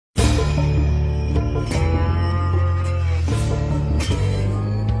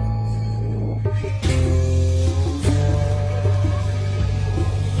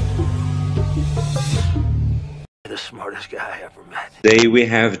The smartest guy I ever met. Today we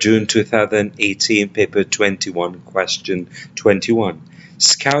have June 2018, paper 21, question 21.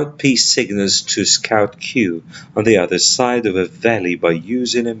 Scout P signals to Scout Q on the other side of a valley by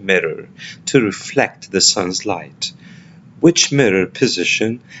using a mirror to reflect the sun's light. Which mirror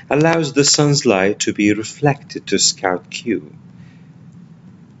position allows the sun's light to be reflected to Scout Q?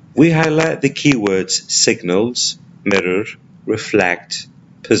 We highlight the keywords signals, mirror, reflect,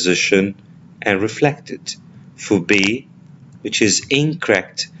 position, and reflected. For B, which is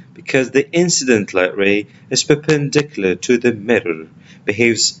incorrect because the incident light ray is perpendicular to the mirror,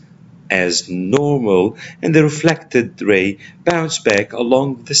 behaves as normal, and the reflected ray bounces back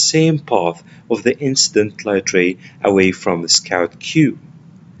along the same path of the incident light ray away from the Scout Q.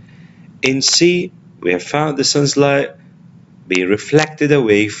 In C, we have found the sun's light be reflected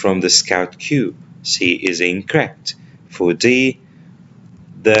away from the Scout Q. C is incorrect. For D,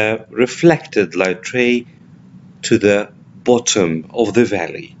 the reflected light ray to the bottom of the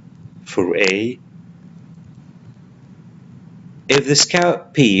valley. For A, if the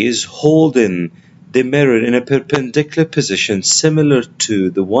Scout P is holding the mirror in a perpendicular position similar to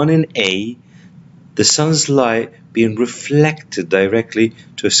the one in A, the sun's light being reflected directly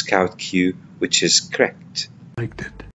to Scout Q, which is correct. Liked it.